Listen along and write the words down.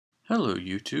Hello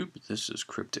YouTube, this is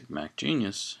Cryptic Mac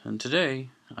Genius, and today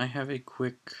I have a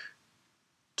quick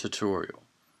tutorial.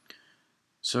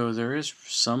 So there is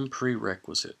some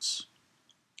prerequisites.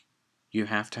 You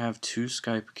have to have 2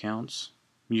 Skype accounts,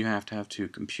 you have to have 2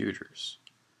 computers.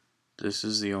 This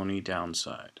is the only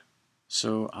downside.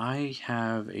 So I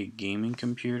have a gaming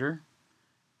computer,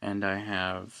 and I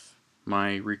have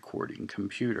my recording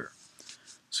computer.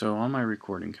 So on my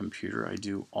recording computer I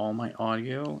do all my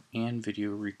audio and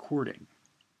video recording.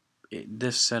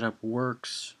 This setup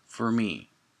works for me.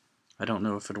 I don't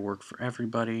know if it'll work for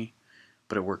everybody,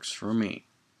 but it works for me.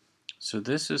 So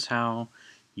this is how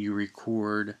you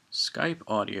record Skype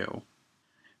audio,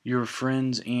 your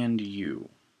friends and you,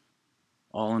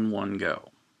 all in one go.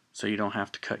 So you don't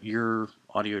have to cut your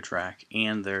audio track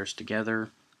and theirs together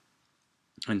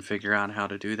and figure out how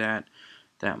to do that.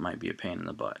 That might be a pain in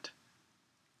the butt.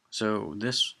 So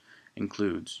this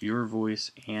includes your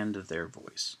voice and their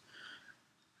voice.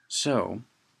 So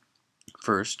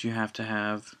first you have to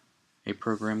have a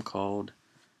program called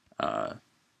SoundFlower.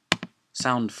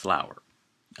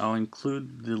 I'll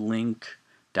include the link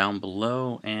down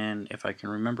below, and if I can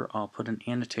remember I'll put an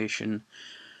annotation,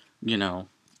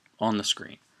 on the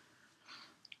screen.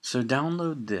 So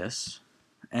download this,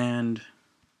 and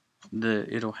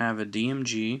it'll have a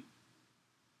DMG.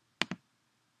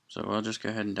 So I'll just go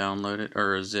ahead and download it,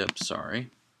 or a zip, sorry.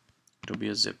 It'll be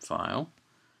a zip file,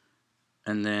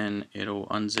 and then it'll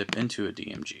unzip into a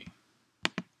DMG.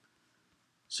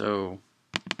 So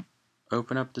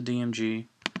open up the DMG,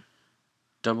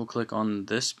 double click on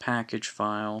this package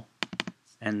file,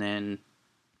 and then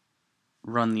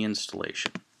run the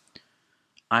installation.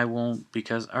 I won't,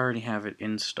 because I already have it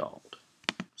installed.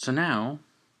 So now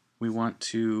we want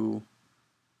to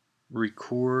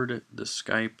record the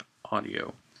Skype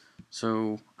audio.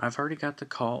 So I've already got the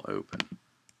call open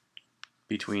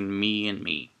between me and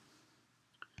me.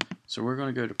 So we're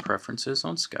going to go to Preferences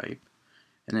on Skype,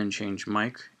 and then change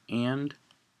mic and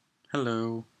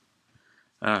hello.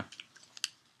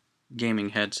 Gaming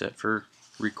headset for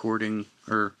recording,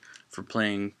 or for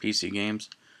playing PC games.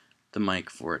 The mic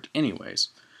for it. Anyways,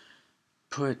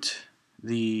 put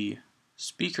the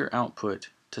speaker output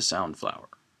to SoundFlower.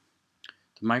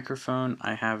 The microphone,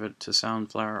 I have it to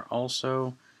SoundFlower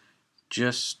also,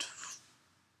 just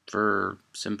for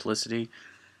simplicity.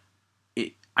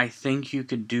 I think you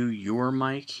could do your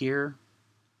mic here,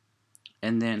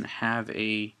 and then have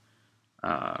a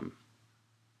audio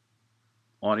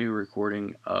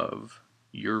recording of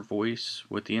your voice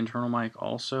with the internal mic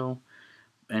also,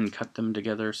 and cut them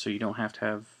together so you don't have to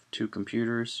have 2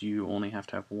 computers, you only have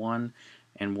to have one,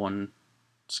 and 1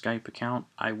 Skype account.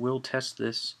 I will test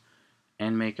this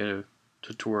and make a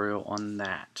tutorial on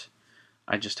that.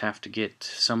 I just have to get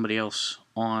somebody else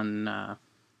on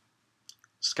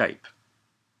Skype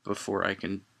before I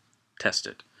can test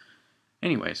it.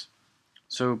 Anyways,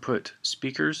 so put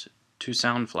speakers to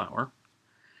SoundFlower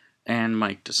and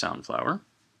mic to SoundFlower.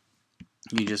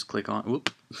 You just click on,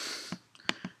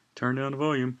 turn down the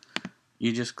volume.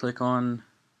 You just click on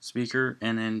speaker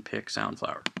and then pick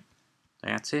SoundFlower.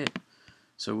 That's it.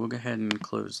 So we'll go ahead and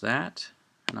close that,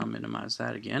 and I'll minimize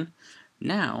that again.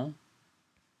 Now,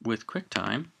 with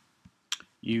QuickTime,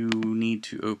 you need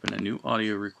to open a new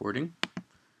audio recording,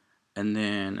 and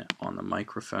then on the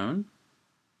microphone,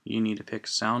 you need to pick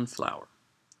SoundFlower.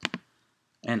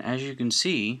 And as you can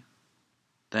see,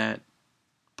 that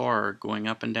bar going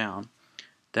up and down,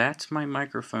 that's my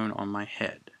microphone on my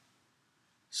head.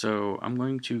 So I'm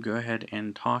going to go ahead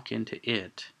and talk into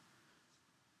it,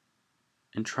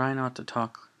 and try not to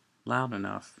talk loud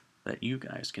enough that you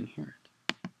guys can hear it.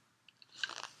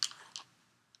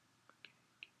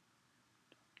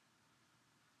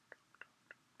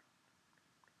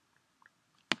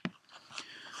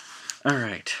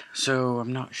 Alright, so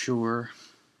I'm not sure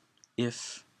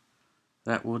if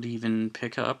that would even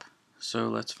pick up, so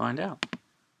let's find out.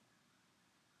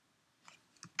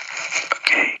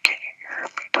 Okay, can you hear me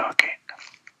talking?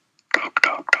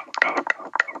 Talk.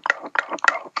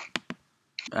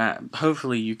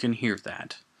 Hopefully you can hear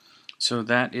that. So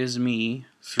that is me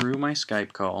through my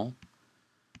Skype call,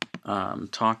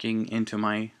 talking into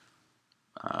my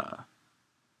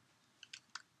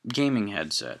gaming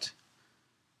headset,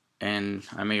 and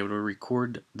I'm able to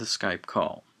record the Skype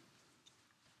call.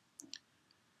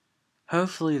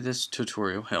 Hopefully this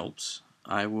tutorial helps.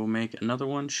 I will make another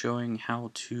one showing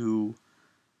how to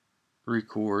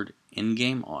record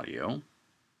in-game audio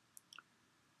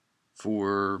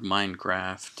for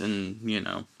Minecraft and,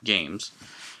 games.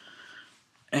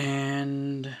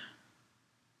 And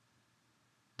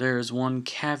there's one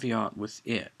caveat with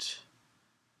it,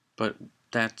 but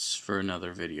that's for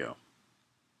another video.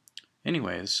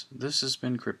 Anyways, this has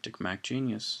been Cryptic Mac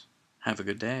Genius. Have a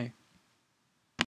good day.